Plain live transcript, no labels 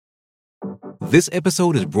This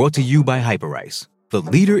episode is brought to you by Hyperice, the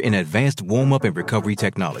leader in advanced warm-up and recovery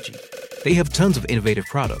technology. They have tons of innovative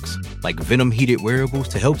products, like Venom-heated wearables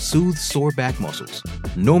to help soothe sore back muscles,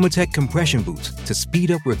 Normatec compression boots to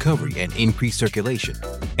speed up recovery and increase circulation,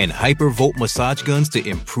 and Hypervolt massage guns to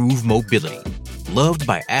improve mobility. Loved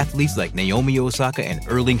by athletes like Naomi Osaka and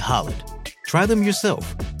Erling Haaland. Try them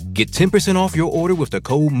yourself. Get 10% off your order with the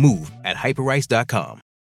code MOVE at Hyperice.com.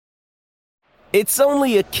 It's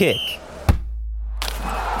only a kick,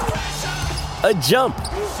 a jump,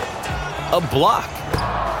 a block.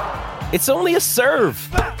 It's only a serve.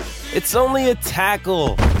 It's only a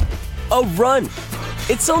tackle, a run.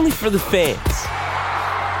 It's only for the fans.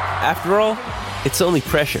 After all, it's only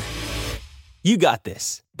pressure. You got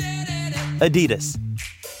this. Adidas.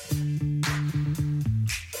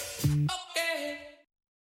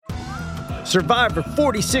 Survivor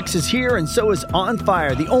 46 is here, and so is On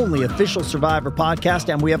Fire, the only official Survivor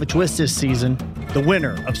podcast, and we have a twist this season. The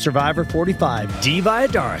winner of Survivor 45, Dee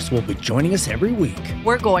Valladares, will be joining us every week.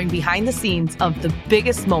 We're going behind the scenes of the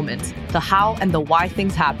biggest moments, the how and the why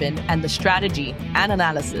things happen, and the strategy and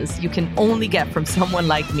analysis you can only get from someone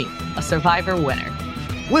like me, a Survivor winner.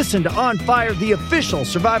 Listen to On Fire, the official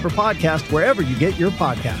Survivor podcast, wherever you get your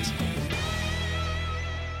podcasts.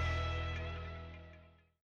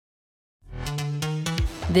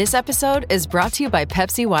 This episode is brought to you by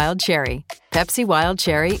Pepsi Wild Cherry. Pepsi Wild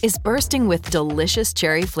Cherry is bursting with delicious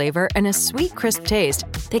cherry flavor and a sweet, crisp taste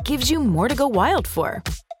that gives you more to go wild for.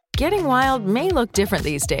 Getting wild may look different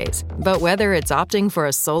these days, but whether it's opting for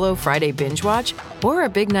a solo Friday binge watch or a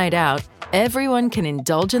big night out, everyone can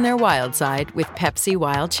indulge in their wild side with Pepsi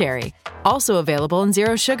Wild Cherry. Also available in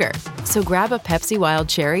Zero Sugar. So grab a Pepsi Wild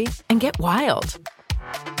Cherry and get wild.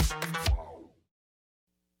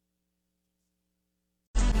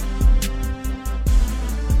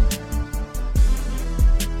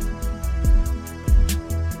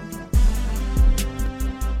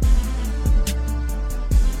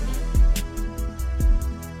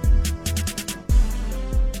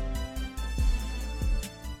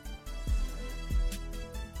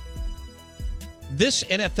 This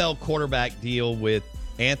NFL quarterback deal with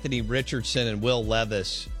Anthony Richardson and Will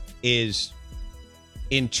Levis is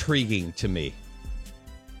intriguing to me.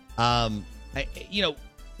 Obviously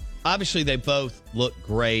they both look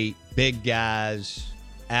great, big guys,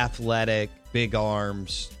 athletic, big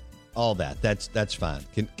arms, all that. That's fine.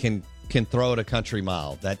 Can throw it a country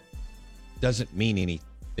mile. That doesn't mean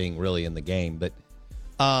anything really in the game, but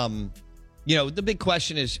the big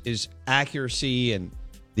question is accuracy and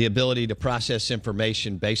the ability to process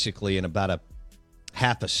information basically in about a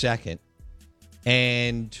half a second.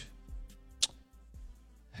 And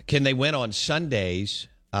can they win on Sundays?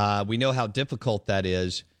 We know how difficult that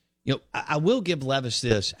is. I will give Levis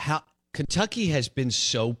this. How Kentucky has been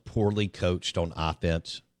so poorly coached on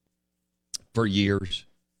offense for years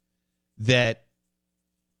that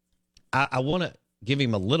I want to give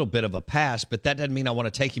him a little bit of a pass, but that doesn't mean I want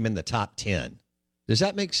to take him in the top 10. Does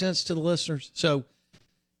that make sense to the listeners? So,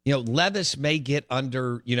 Levis may get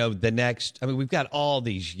under, the next. I mean, we've got all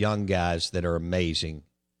these young guys that are amazing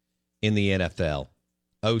in the NFL,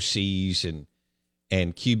 OCs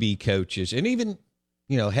and QB coaches, and even,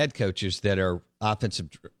 head coaches that are offensive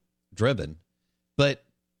driven. But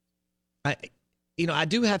I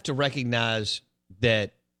do have to recognize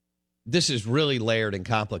that this is really layered and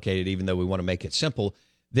complicated, even though we want to make it simple,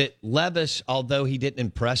 that Levis, although he didn't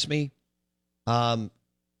impress me,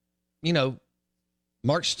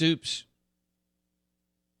 Mark Stoops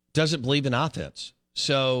doesn't believe in offense.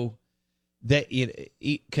 So that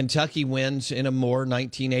Kentucky wins in a more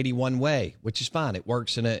 1981 way, which is fine. It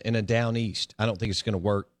works in a down east. I don't think it's going to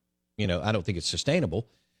work. I don't think it's sustainable,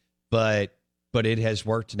 but it has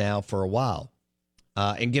worked now for a while.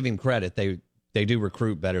 And give him credit. They do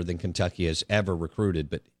recruit better than Kentucky has ever recruited,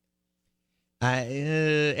 but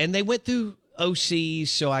and they went through OCs,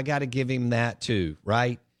 so I got to give him that too,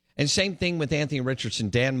 right? And same thing with Anthony Richardson.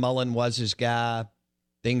 Dan Mullen was his guy.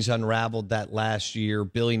 Things unraveled that last year.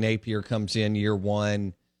 Billy Napier comes in year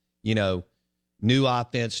one, new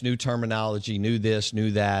offense, new terminology, new this,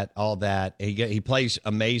 new that, all that. He plays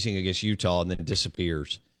amazing against Utah and then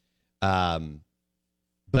disappears.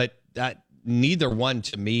 But neither one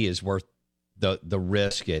to me is worth the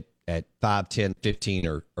risk at 5, 10, 15,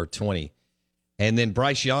 or 20. And then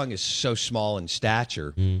Bryce Young is so small in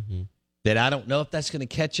stature that I don't know if that's going to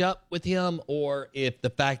catch up with him or if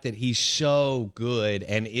the fact that he's so good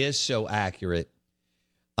and is so accurate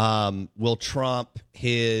will trump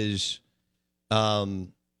his,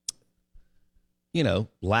 lack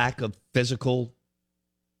of physical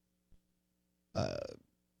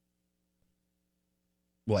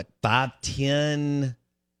what, 5'10",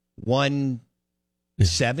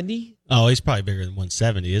 170? Oh, he's probably bigger than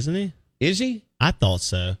 170, isn't he? Is he? I thought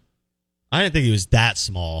so. I didn't think he was that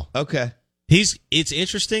small. Okay. It's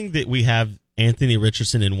interesting that we have Anthony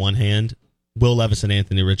Richardson in one hand, Will Levis and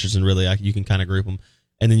Anthony Richardson, really, you can kind of group them,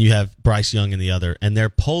 and then you have Bryce Young in the other, and they're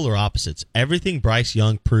polar opposites. Everything Bryce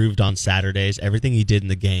Young proved on Saturdays, everything he did in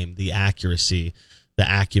the game, the accuracy, the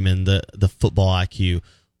acumen, the football IQ,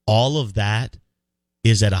 all of that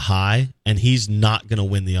is at a high, and he's not going to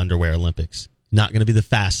win the underwear Olympics. Not going to be the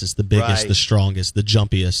fastest, the biggest, the strongest, the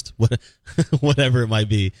jumpiest, whatever it might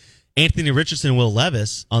be. Anthony Richardson and Will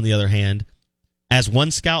Levis, on the other hand, as one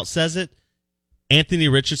scout says it, Anthony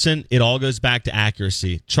Richardson, it all goes back to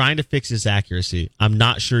accuracy. Trying to fix his accuracy. I'm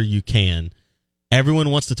not sure you can. Everyone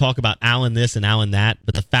wants to talk about Allen this and Allen that,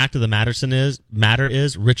 but the fact of the matter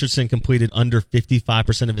is Richardson completed under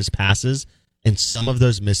 55% of his passes, and some of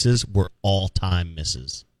those misses were all-time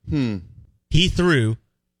misses. He threw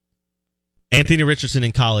Anthony Richardson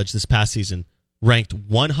in college this past season, ranked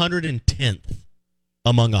 110th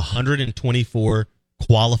among 124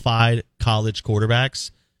 qualified college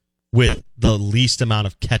quarterbacks with the least amount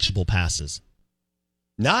of catchable passes.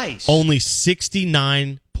 Nice. Only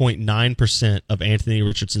 69.9% of Anthony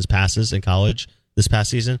Richardson's passes in college this past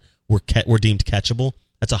season were deemed catchable.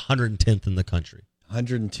 That's 110th in the country.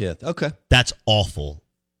 110th. Okay. That's awful.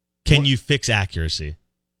 Can you fix accuracy?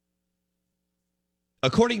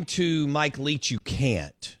 According to Mike Leach, you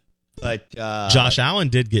can't. But Josh Allen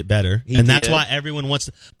did get better, and that's why everyone wants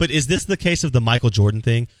to. But is this the case of the Michael Jordan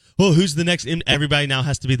thing? Oh, who's the next? Everybody now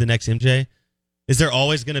has to be the next MJ. Is there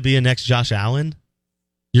always going to be a next Josh Allen?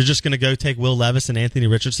 You're just going to go take Will Levis and Anthony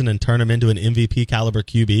Richardson and turn them into an MVP caliber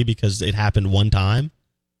QB because it happened one time?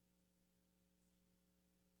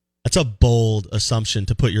 That's a bold assumption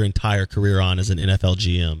to put your entire career on as an NFL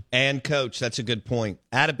GM. And coach, that's a good point.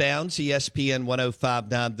 Out of bounds, ESPN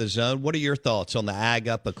 105.9 The Zone. What are your thoughts on the Ag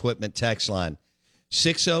Up Equipment text line?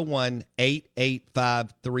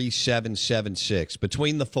 601-885-3776.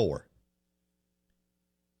 Between the four,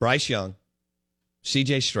 Bryce Young,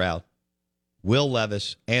 C.J. Stroud, Will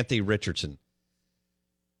Levis, Anthony Richardson.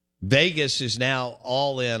 Vegas is now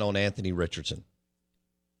all in on Anthony Richardson.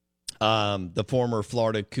 The former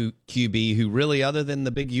Florida QB who really, other than the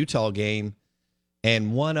big Utah game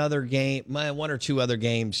and one or two other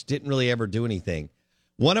games, didn't really ever do anything.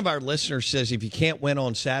 One of our listeners says, if you can't win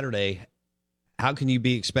on Saturday, how can you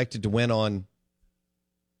be expected to win on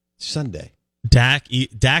Sunday? Dak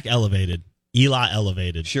elevated. Eli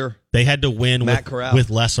elevated. Sure. They had to win with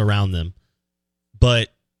less around them. But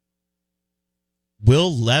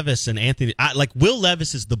Will Levis and Anthony, Will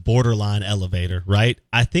Levis is the borderline elevator, right?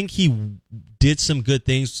 I think he did some good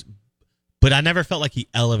things, but I never felt like he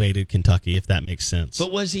elevated Kentucky, if that makes sense.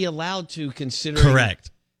 But was he allowed to, consider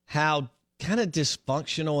correct how kind of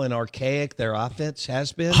dysfunctional and archaic their offense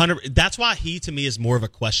has been? That's why he, to me, is more of a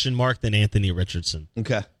question mark than Anthony Richardson.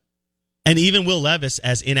 Okay. And even Will Levis,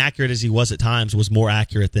 as inaccurate as he was at times, was more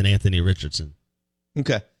accurate than Anthony Richardson.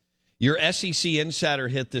 Okay. Your SEC Insider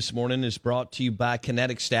hit this morning is brought to you by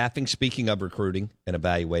Kinetic Staffing. Speaking of recruiting and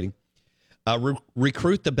evaluating,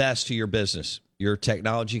 recruit the best to your business, your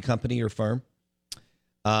technology company, your firm,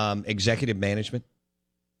 executive management,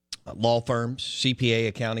 law firms, CPA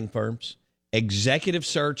accounting firms, executive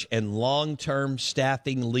search and long-term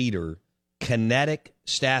staffing leader, Kinetic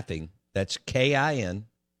Staffing. That's KINETIC,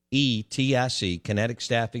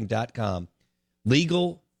 kineticstaffing.com.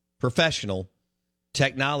 Legal, professional,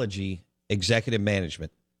 technology, executive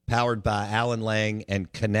management, powered by Alan Lang and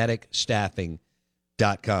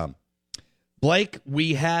kineticstaffing.com. Blake,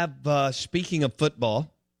 we have, speaking of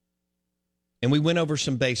football, and we went over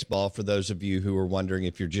some baseball for those of you who are wondering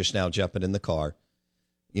if you're just now jumping in the car.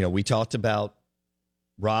 You know, we talked about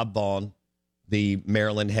Rob Vaughn, the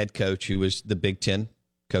Maryland head coach, who was the Big Ten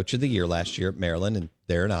Coach of the Year last year at Maryland, and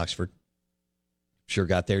they're in Oxford. Sure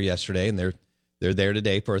got there yesterday, and they're there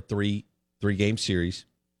today for a three-game series.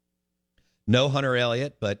 No Hunter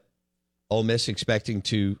Elliott, but Ole Miss expecting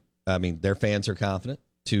to, their fans are confident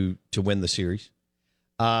to win the series.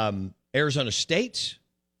 Arizona State's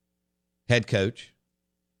head coach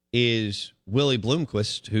is Willie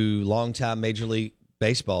Bloomquist, who longtime Major League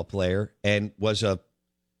Baseball player and was a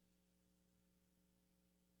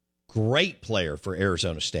great player for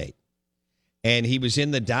Arizona State. And he was in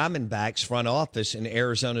the Diamondbacks front office, and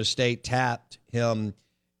Arizona State tapped him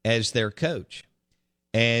as their coach.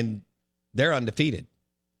 And they're undefeated.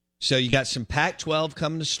 So you got some Pac-12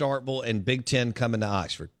 coming to Starkville and Big Ten coming to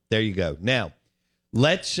Oxford. There you go. Now,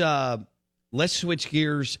 let's switch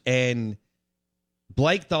gears. And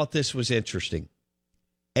Blake thought this was interesting.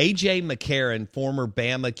 A.J. McCarron, former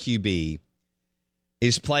Bama QB,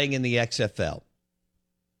 is playing in the XFL.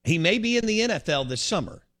 He may be in the NFL this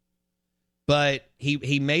summer, but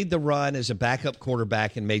he made the run as a backup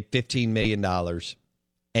quarterback and made $15 million.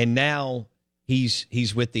 And now he's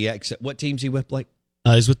with the what team's he with, Blake?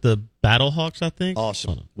 He's with the Battlehawks, I think.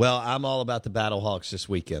 Awesome. Well, I'm all about the Battlehawks this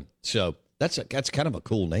weekend. So that's kind of a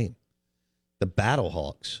cool name. The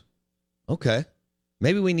Battlehawks. Okay.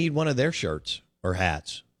 Maybe we need one of their shirts or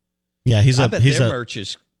hats. Yeah, I bet their merch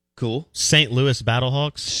is cool. St. Louis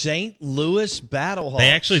Battlehawks. St. Louis Battlehawks. They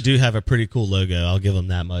actually do have a pretty cool logo. I'll give them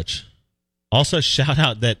that much. Also, shout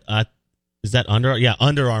out that is that Under? Yeah,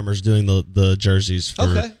 Under Armour's doing the jerseys for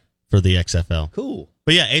the XFL. Cool.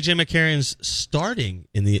 But yeah, A.J. McCarron's starting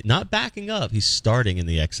not backing up. He's starting in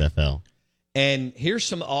the XFL. And here's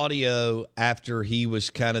some audio after he was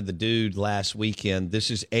kind of the dude last weekend. This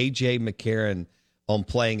is A.J. McCarron on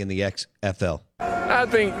playing in the XFL. I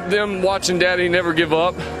think them watching Daddy never give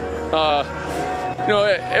up.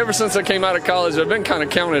 Ever since I came out of college, I've been kind of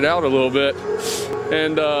counted out a little bit.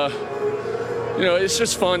 And, it's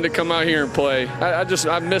just fun to come out here and play.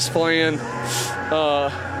 I miss playing.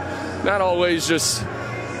 Not always just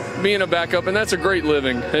being a backup, and that's a great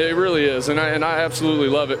living. It really is, and I absolutely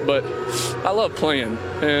love it. But I love playing,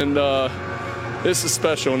 and this is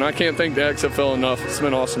special, and I can't thank the XFL enough. It's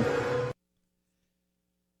been awesome.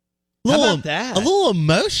 How about that? A little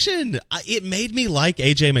emotion. It made me like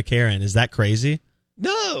A.J. McCarron. Is that crazy?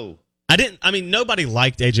 No. Nobody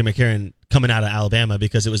liked A.J. McCarron coming out of Alabama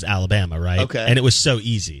because it was Alabama, right? Okay. And it was so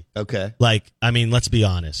easy. Okay. Let's be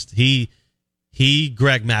honest. He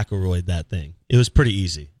Greg McElroy'd that thing. It was pretty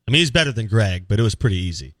easy. He's better than Greg, but it was pretty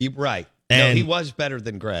easy. You're right. And he was better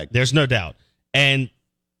than Greg. There's no doubt.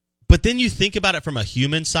 But then you think about it from a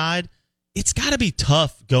human side, it's got to be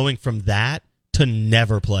tough going from that to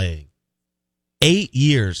never playing. 8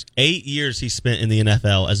 years he spent in the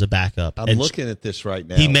NFL as a backup. I'm looking at this right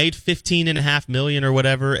now. He made $15.5 million or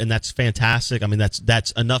whatever, and that's fantastic.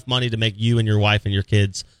 That's enough money to make you and your wife and your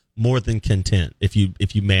kids more than content if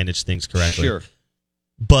you manage things correctly. Sure.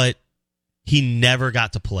 But he never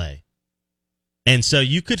got to play. And so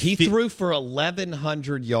you could He threw for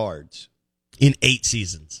 1,100 yards in 8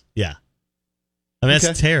 seasons. Yeah.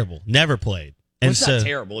 That's terrible. Never played. And it's not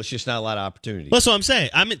terrible. It's just not a lot of opportunities. That's what I'm saying.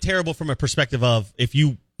 I meant terrible from a perspective of if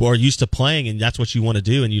you are used to playing and that's what you want to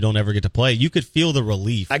do and you don't ever get to play, you could feel the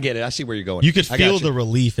relief. I get it. I see where you're going. You could feel the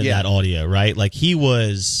relief in that audio, right? Like he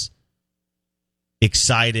was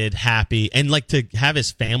excited, happy, and like to have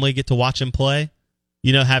his family get to watch him play,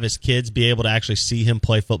 have his kids be able to actually see him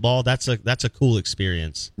play football. That's a cool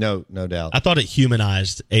experience. No doubt. I thought it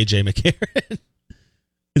humanized A.J. McCarron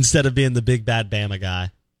instead of being the big bad Bama guy.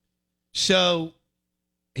 So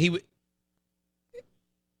he was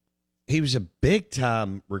a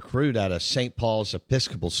big-time recruit out of St. Paul's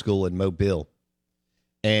Episcopal School in Mobile,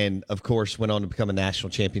 and, of course, went on to become a national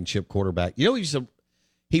championship quarterback. He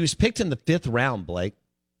was picked in the 5th round, Blake,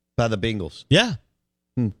 by the Bengals. Yeah.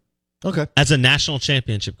 Okay. As a national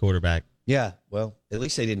championship quarterback. Yeah, well, at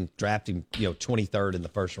least they didn't draft him, 23rd in the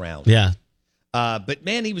 1st round. Yeah. But,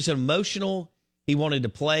 man, he was emotional. He wanted to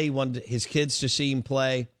play. He wanted his kids to see him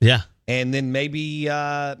play. Yeah. And then maybe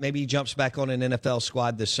he jumps back on an NFL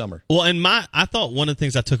squad this summer. Well, and I thought one of the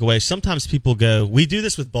things I took away, sometimes people go, we do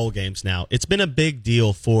this with bowl games now. It's been a big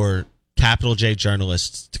deal for capital J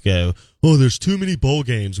journalists to go, oh, there's too many bowl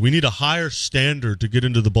games. We need a higher standard to get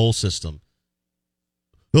into the bowl system.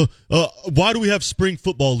 Why do we have spring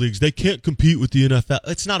football leagues? They can't compete with the NFL.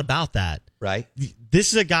 It's not about that. Right.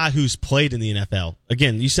 This is a guy who's played in the NFL.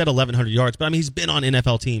 Again, you said 1,100 yards, but he's been on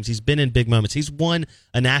NFL teams. He's been in big moments. He's won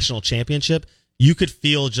a national championship. You could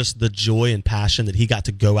feel just the joy and passion that he got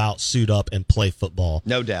to go out, suit up, and play football.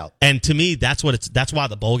 No doubt. And to me, that's why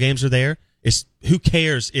the bowl games are there. Is who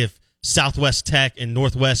cares if Southwest Tech and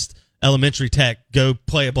Northwest Elementary Tech go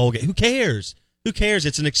play a bowl game? Who cares? Who cares?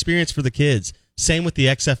 It's an experience for the kids. Same with the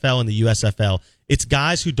XFL and the USFL. It's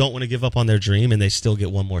guys who don't want to give up on their dream, and they still get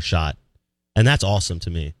one more shot. And that's awesome to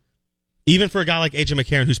me. Even for a guy like A.J.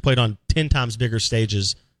 McCarron, who's played on 10 times bigger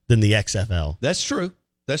stages than the XFL. That's true.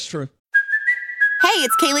 That's true. Hey,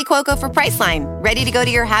 it's Kaylee Cuoco for Priceline. Ready to go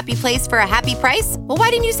to your happy place for a happy price? Well, why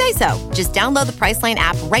didn't you say so? Just download the Priceline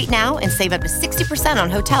app right now and save up to 60% on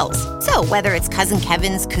hotels. So whether it's Cousin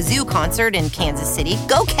Kevin's Kazoo Concert in Kansas City,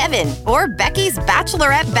 go Kevin, or Becky's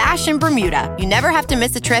Bachelorette Bash in Bermuda, you never have to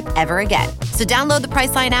miss a trip ever again. So download the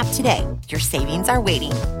Priceline app today. Your savings are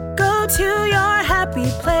waiting. Go to your happy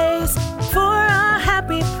place for a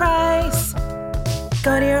happy price.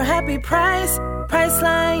 Go to your happy price,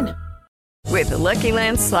 Priceline. With the Lucky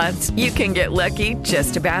Land Slots, you can get lucky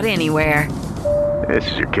just about anywhere.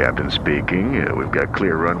 This is your captain speaking. We've got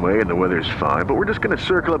clear runway and the weather's fine, but we're just going to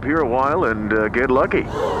circle up here a while and get lucky.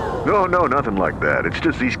 No, nothing like that. It's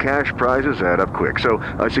just these cash prizes add up quick. So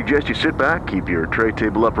I suggest you sit back, keep your tray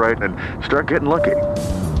table upright, and start getting lucky.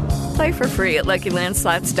 Play for free at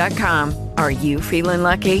LuckyLandSlots.com. Are you feeling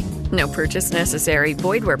lucky? No purchase necessary.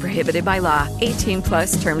 Void where prohibited by law.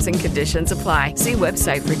 18+ terms and conditions apply. See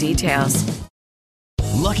website for details.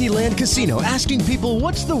 Lucky Land Casino, asking people,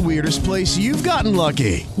 what's the weirdest place you've gotten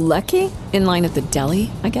lucky? Lucky? In line at the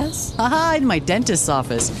deli, I guess? Aha, in my dentist's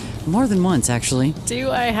office. More than once, actually.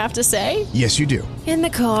 Do I have to say? Yes, you do. In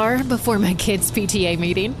the car before my kids' PTA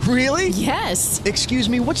meeting. Really? Yes. Excuse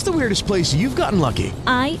me, what's the weirdest place you've gotten lucky?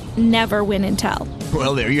 I never win and tell.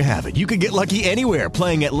 Well, there you have it. You can get lucky anywhere,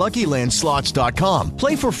 playing at LuckyLandSlots.com.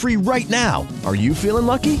 Play for free right now. Are you feeling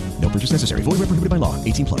lucky? No purchase necessary. Void where prohibited by law.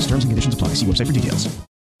 18+. Terms and conditions apply. See website for details.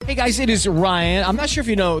 Hey guys, it is Ryan. I'm not sure if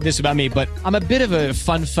you know this about me, but I'm a bit of a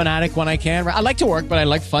fun fanatic when I can. I like to work, but I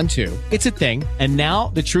like fun too. It's a thing. And now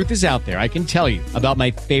the truth is out there. I can tell you about my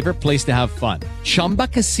favorite place to have fun. Chumba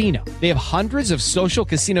Casino. They have hundreds of social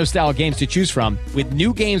casino style games to choose from with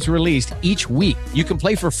new games released each week. You can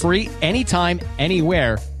play for free anytime,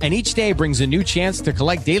 anywhere. And each day brings a new chance to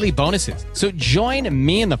collect daily bonuses. So join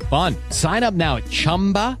me in the fun. Sign up now at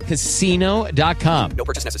ChumbaCasino.com. No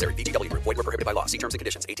purchase necessary. VGW Group. Void where prohibited by law. See terms and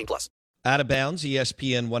conditions. 18+. Out of bounds,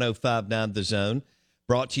 ESPN 105.9 The Zone.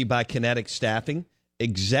 Brought to you by Kinetic Staffing,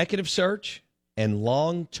 executive search, and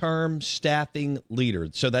long-term staffing leader.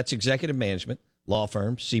 So that's executive management, law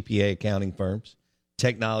firms, CPA accounting firms,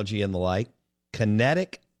 technology, and the like.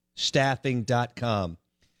 KineticStaffing.com.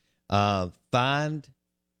 Find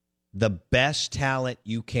the best talent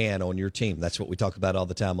you can on your team. That's what we talk about all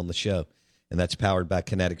the time on the show, and that's powered by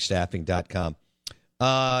KineticStaffing.com.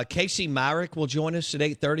 Casey Myrick will join us at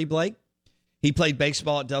 8:30, Blake. He played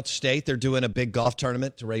baseball at Delta State. They're doing a big golf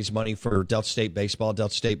tournament to raise money for Delta State baseball.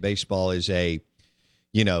 Delta State baseball is a,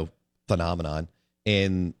 phenomenon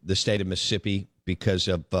in the state of Mississippi because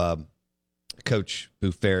of Coach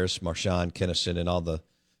Boo Ferris, Marshawn Kennison, and all the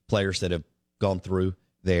players that have gone through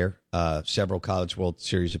there. Several College World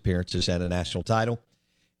Series appearances and a national title.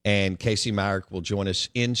 And Casey Myrick will join us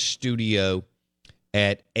in studio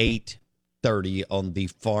at 8:30 on the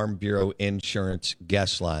Farm Bureau Insurance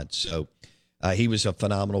guest line. So he was a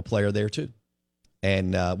phenomenal player there, too.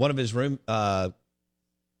 And one of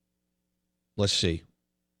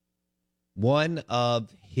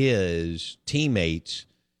his teammates,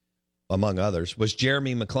 among others, was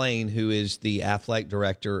Jeremy McClain, who is the athletic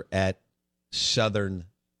director at Southern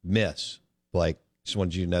Miss. Blake, just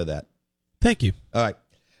wanted you to know that. Thank you. All right.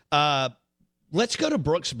 Let's go to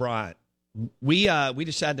Brooks Bryant. We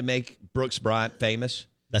decided to make Brooks Bryant famous.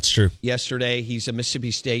 That's true. Yesterday, he's a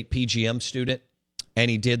Mississippi State PGM student, and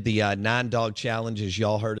he did the 9-dog challenge, as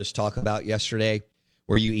y'all heard us talk about yesterday,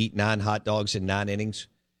 where you eat 9 hot dogs in 9 innings.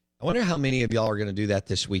 I wonder how many of y'all are going to do that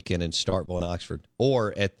this weekend in Starkville and Oxford,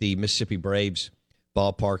 or at the Mississippi Braves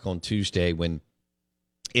ballpark on Tuesday when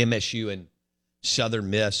MSU and Southern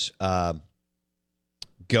Miss go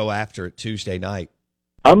after it Tuesday night.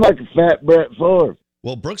 I'm like a fat Brett Favre.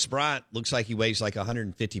 Well, Brooks Bryant looks like he weighs like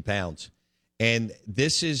 150 pounds. And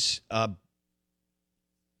this is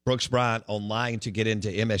Brooks Bryant online to get into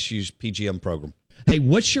MSU's PGM program. Hey,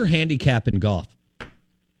 what's your handicap in golf?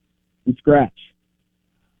 Scratch.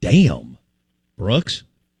 Damn. Brooks?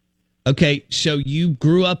 Okay, so you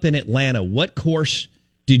grew up in Atlanta. What course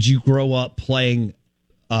did you grow up playing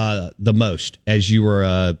the most as you were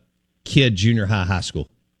a kid, junior high, high school?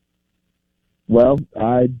 Well,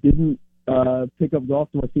 I didn't pick up golf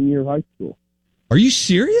in my senior year of high school. Are you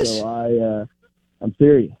serious? So I'm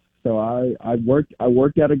serious. So I worked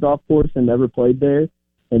at a golf course and never played there.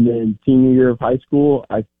 And then senior year of high school,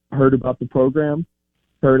 I heard about the program,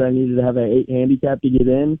 heard I needed to have an 8 handicap to get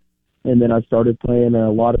in, and then I started playing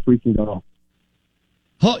a lot of freaking golf.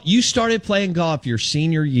 You started playing golf your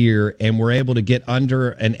senior year and were able to get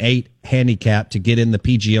under an 8 handicap to get in the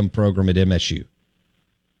PGM program at MSU.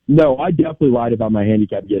 No, I definitely lied about my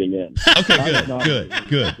handicap getting in. Okay,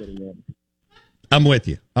 good. I'm with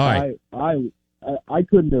you. All right. I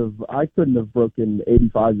couldn't have broken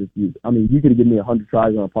 85 if you. I mean, you could have given me 100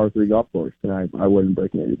 tries on a par 3 golf course, and I wouldn't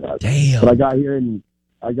break 85. Damn. But I got here and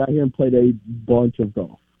played a bunch of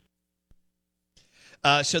golf.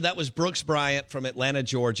 So that was Brooks Bryant from Atlanta,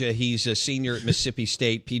 Georgia. He's a senior at Mississippi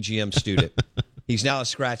State PGM student. He's now a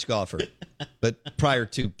scratch golfer. But prior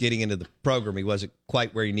to getting into the program, he wasn't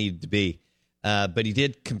quite where he needed to be. But he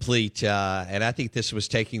did complete, and I think this was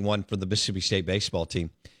taking one for the Mississippi State baseball team.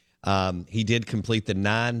 He did complete the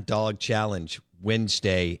 9-dog challenge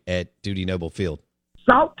Wednesday at Dudy Noble Field.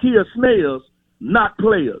 Saltkill Snails not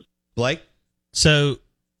players. Blake? So,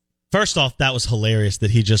 first off, that was hilarious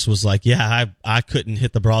that he just was like, yeah, I couldn't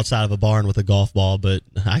hit the broadside of a barn with a golf ball, but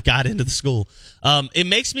I got into the school. It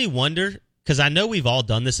makes me wonder, because I know we've all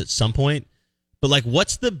done this at some point, but, like,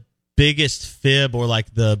 what's the biggest fib or,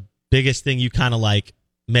 like, the biggest thing you kind of, like,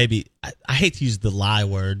 maybe, I hate to use the lie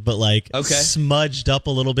word, but, like, smudged up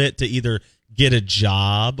a little bit to either get a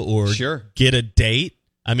job or get a date?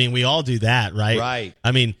 I mean, we all do that, right? Right.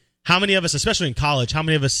 I mean, how many of us, especially in college, how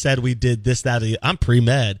many of us said we did this, that, I'm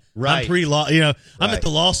pre-med. Right. I'm pre-law. I'm at the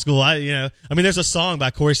law school. I mean, there's a song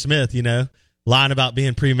by Corey Smith, lying about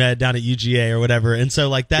being pre-med down at UGA or whatever. And so,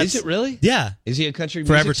 like, that's... Is it really? Yeah. Is he a country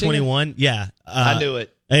music Forever singer? 21. Yeah. I knew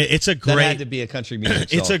it. It's a great... That had to be a country music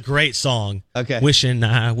song. It's a great song. Okay. Wishing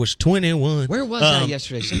I was 21. Where was I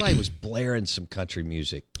yesterday? Somebody was blaring some country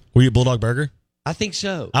music. Were you at Bulldog Burger? I think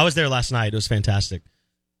so. I was there last night. It was fantastic.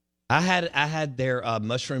 I had their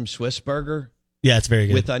mushroom Swiss burger. Yeah, it's very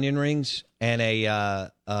good. With onion rings and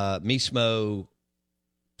a Mismo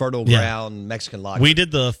Fertile Ground Mexican lager. We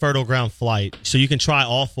did the Fertile Ground flight, so you can try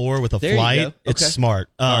all four with a There you flight. go. Okay. It's smart.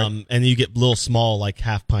 And you get little small, like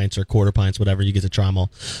half pints or quarter pints, whatever. You get to try them all.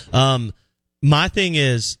 My thing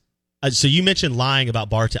is, so you mentioned lying about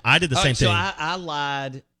bartending. I did the same thing. So I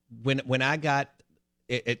lied when I got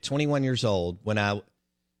at 21 years old, when I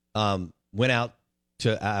went out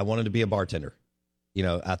I wanted to be a bartender.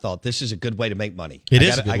 I thought this is a good way to make money.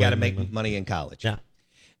 I got to make money in college. Yeah.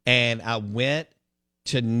 And I went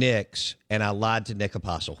to Nick's and I lied to Nick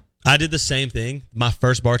Apostle. I did the same thing. My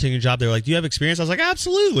first bartending job, they were like, "Do you have experience?" I was like,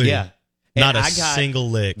 "Absolutely." Yeah. Not and a I got single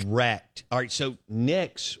lick. Wrecked. All right. So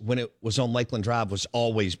Nick's, when it was on Lakeland Drive, was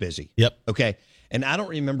always busy. Yep. Okay. And I don't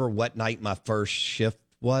remember what night my first shift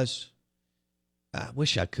was. I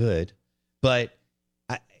wish I could, but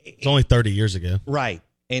it's only 30 years ago. Right.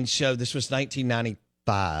 And so this was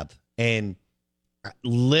 1995, and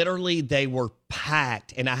literally they were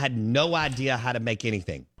packed, and I had no idea how to make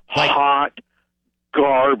anything. Like, hot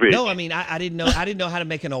garbage. No, I mean, I didn't know how to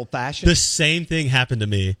make an old fashioned. The same thing happened to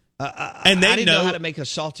me. And I didn't know how to make a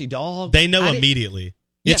salty dog. They know immediately.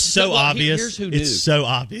 It's so obvious. Here's who knew. It's so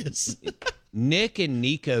obvious. Nick and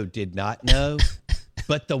Nico did not know,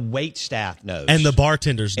 but the wait staff knows. And the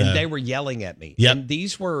bartenders know. And they were yelling at me. Yep. And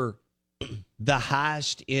these were the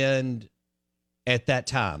highest end at that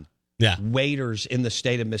time. Yeah. Waiters in the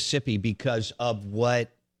state of Mississippi, because of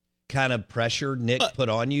what kind of pressure Nick put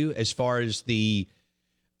on you as far as the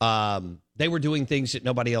they were doing things that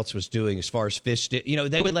nobody else was doing as far as fish. They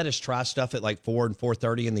would let us try stuff at like 4 and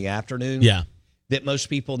 4:30 in the afternoon. Yeah. That most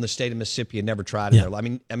people in the state of Mississippi had never tried in their life.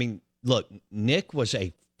 I mean, look, Nick was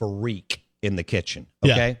a freak in the kitchen.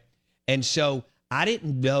 Okay. Yeah. And so I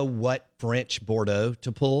didn't know what French Bordeaux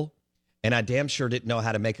to pull, and I damn sure didn't know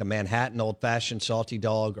how to make a Manhattan old fashioned salty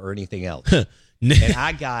dog or anything else. And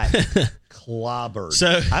I got clobbered.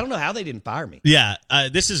 So I don't know how they didn't fire me. Yeah,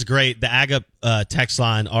 this is great. The AGA text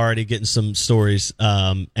line already getting some stories,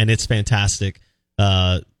 and it's fantastic.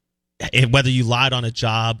 Whether you lied on a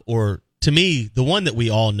job or, to me, the one that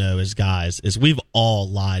we all know as guys is we've all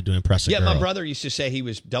lied to impress a girl. My brother used to say he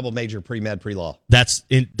was double major pre-med, pre-law. That's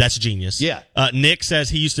genius. Yeah. Nick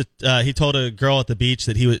says he told a girl at the beach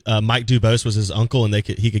that Mike Dubose was his uncle, and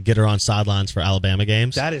he could get her on sidelines for Alabama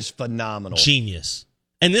games. That is phenomenal. Genius.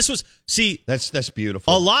 And this was, that's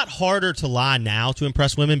beautiful. A lot harder to lie now to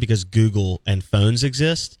impress women because Google and phones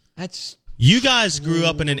exist. You guys grew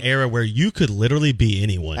up in an era where you could literally be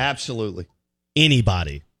anyone. Absolutely.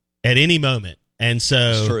 Anybody. At any moment. And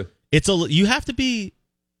so it's true. You have to be,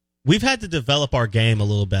 we've had to develop our game a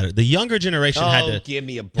little better. The younger generation had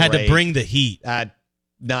to bring the heat. I'm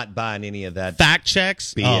not buying any of that. Fact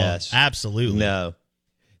checks? BS. Oh, absolutely. No.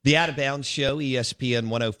 The Out of Bounds Show, ESPN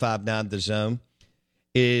 105.9 The Zone,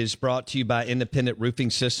 is brought to you by Independent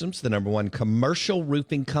Roofing Systems, the #1 commercial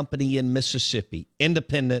roofing company in Mississippi.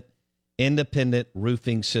 Independent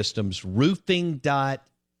Roofing Systems, roofing.ms.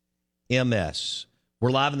 We're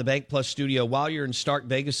live in the Bank Plus studio. While you're in Stark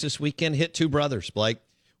Vegas this weekend, hit Two Brothers, Blake.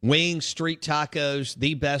 Wings, street tacos,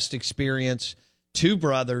 the best experience. Two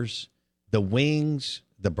Brothers, the wings,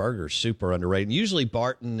 the burgers, super underrated. Usually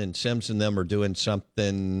Barton and Sims and them are doing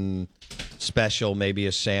something special, maybe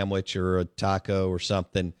a sandwich or a taco or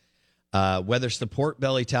something. Whether it's the pork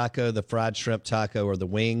belly taco, the fried shrimp taco, or the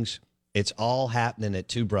wings, it's all happening at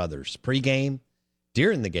Two Brothers. Pre-game,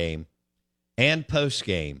 during the game, and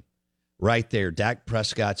post-game. Right there, Dak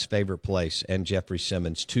Prescott's favorite place, and Jeffrey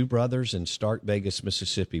Simmons. Two Brothers in Stark Vegas,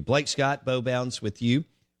 Mississippi. Blake Scott, Bo Bounds with you.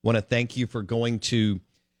 Want to thank you for going to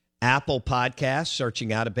Apple Podcasts,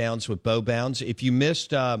 searching Out of Bounds with Bo Bounds. If you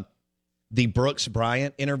missed the Brooks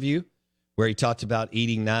Bryant interview, where he talked about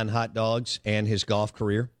eating 9 hot dogs and his golf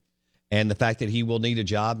career and the fact that he will need a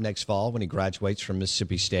job next fall when he graduates from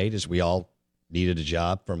Mississippi State, as we all needed a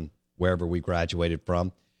job from wherever we graduated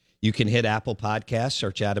from. You can hit Apple Podcasts,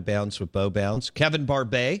 search Out of Bounds with Bo Bounds. Kevin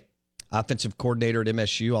Barbay, offensive coordinator at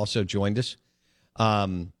MSU, also joined us.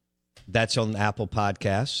 That's on Apple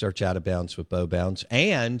Podcasts, search Out of Bounds with Bo Bounds.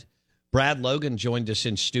 And Brad Logan joined us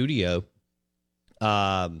in studio.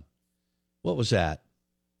 What was that?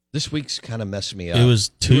 This week's kind of messed me up. It was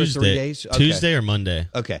Tuesday. 2 or 3 days? Okay. Tuesday or Monday.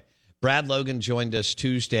 Okay. Brad Logan joined us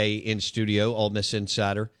Tuesday in studio, Ole Miss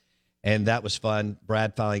Insider, and that was fun.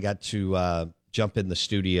 Brad finally got to jump in the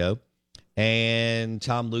studio, and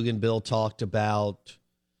Tom Luganbill talked about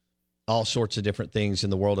all sorts of different things in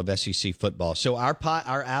the world of SEC football. So our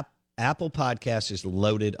Apple Podcast is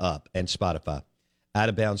loaded up, and Spotify. Out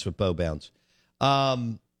of Bounds with Bo Bounds.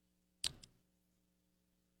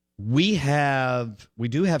 We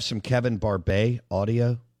do have some Kevin Barbay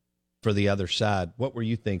audio for the other side. What were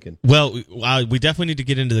you thinking? Well, we definitely need to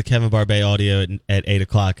get into the Kevin Barbay audio at 8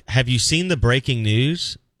 o'clock. Have you seen the breaking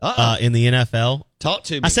news in the NFL? Talk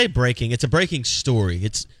to me. I say breaking. It's a breaking story.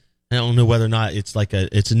 I don't know whether or not it's not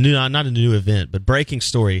a new event, but breaking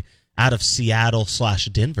story out of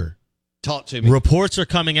Seattle/Denver. Talk to me. Reports are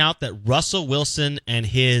coming out that Russell Wilson and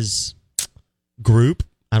his group,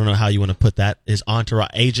 I don't know how you want to put that, his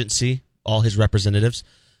entourage agency, all his representatives,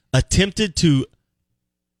 attempted to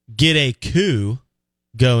get a coup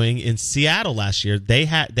going in Seattle last year. They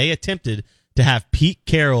attempted to have Pete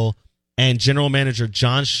Carroll and general manager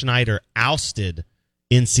John Schneider ousted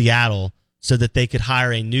in Seattle so that they could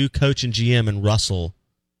hire a new coach and GM, and Russell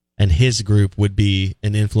and his group would be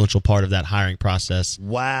an influential part of that hiring process.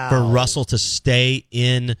 Wow. For Russell to stay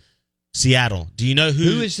in Seattle. Do you know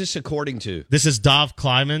who is this according to? This is Dov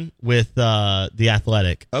Kleiman with The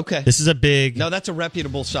Athletic. Okay. This is a big... No, that's a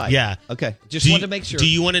reputable site. Yeah. Okay. Just wanted to make sure. Do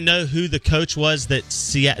you want to know who the coach was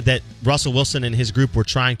that Russell Wilson and his group were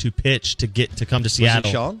trying to pitch to get to come to Seattle? Was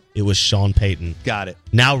it Sean? It was Sean Payton. Got it.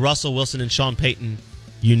 Now Russell Wilson and Sean Payton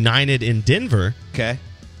united in Denver. Okay.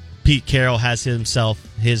 Pete Carroll has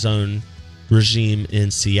his own regime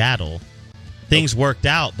in Seattle. Things worked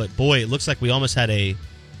out, but boy, it looks like we almost had a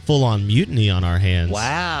full-on mutiny on our hands.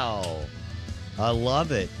 Wow. I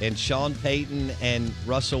love it. And Sean Payton and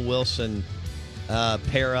Russell Wilson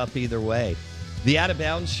pair up either way. The Out of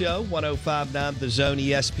Bounds Show, 105.9 The Zone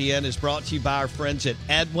ESPN, is brought to you by our friends at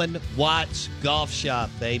Edwin Watts Golf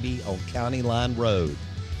Shop, baby, on County Line Road.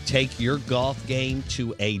 Take your golf game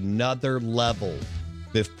to another level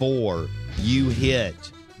before you hit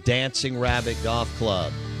Dancing Rabbit Golf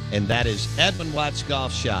Club. And that is Edwin Watts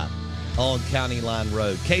Golf Shop on County Line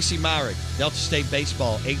Road. Casey Myrick, Delta State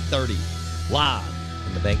Baseball, 8:30, live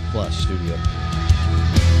in the Bank Plus studio.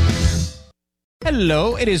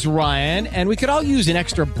 Hello, it is Ryan, and we could all use an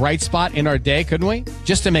extra bright spot in our day, couldn't we?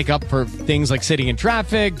 Just to make up for things like sitting in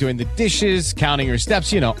traffic, doing the dishes, counting your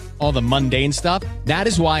steps, all the mundane stuff. That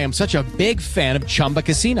is why I'm such a big fan of Chumba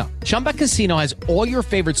Casino. Chumba Casino has all your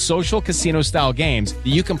favorite social casino-style games that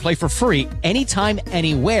you can play for free anytime,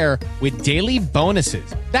 anywhere with daily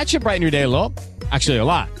bonuses. That should brighten your day a little. Actually, a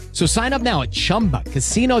lot. So sign up now at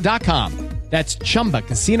ChumbaCasino.com. That's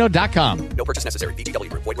ChumbaCasino.com. No purchase necessary. VGW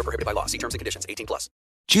Group. Void where prohibited by law. See terms and conditions. 18+.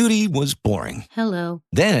 Judy was boring. Hello.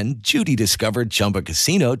 Then Judy discovered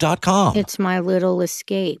ChumbaCasino.com. It's my little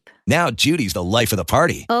escape. Now Judy's the life of the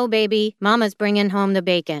party. Oh, baby, mama's bringing home the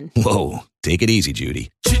bacon. Whoa, take it easy,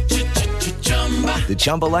 Judy. The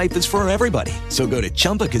Chumba life is for everybody. So go to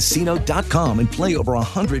ChumbaCasino.com and play over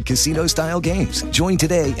 100 casino-style games. Join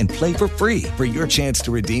today and play for free for your chance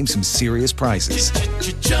to redeem some serious prizes.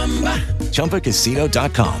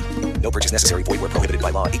 ChumbaCasino.com. No purchase necessary. Void where prohibited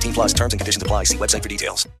by law. 18+. Terms and conditions apply. See website for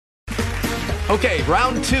details. Okay,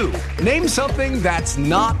 round 2. Name something that's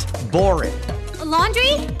not boring. A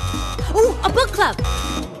laundry? Ooh, a book club.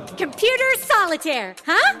 Computer solitaire,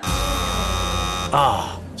 huh?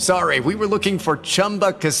 Ah. Sorry, we were looking for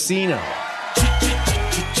Chumba Casino.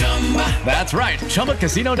 That's right.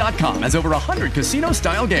 ChumbaCasino.com has over 100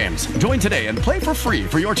 casino-style games. Join today and play for free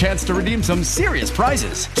for your chance to redeem some serious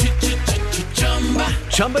prizes.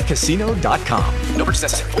 ChumbaCasino.com. No purchase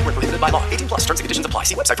necessary. Void where prohibited by law. 18+. Terms and conditions apply.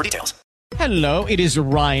 See website for details. Hello, it is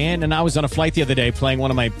Ryan, and I was on a flight the other day playing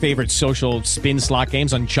one of my favorite social spin slot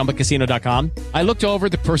games on ChumbaCasino.com. I looked over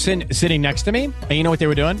at the person sitting next to me, and you know what they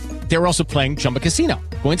were doing? They were also playing Chumba Casino.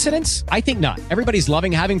 Coincidence? I think not. Everybody's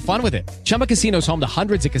loving having fun with it. Chumba Casino is home to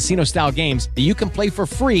hundreds of casino-style games that you can play for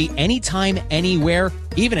free anytime, anywhere,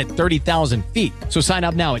 even at 30,000 feet. So sign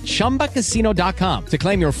up now at ChumbaCasino.com to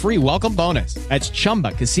claim your free welcome bonus. That's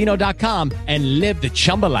ChumbaCasino.com and live the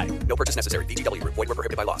Chumba life. No purchase necessary. VGW Group. Void where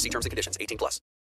prohibited by law. See terms and conditions. 18+.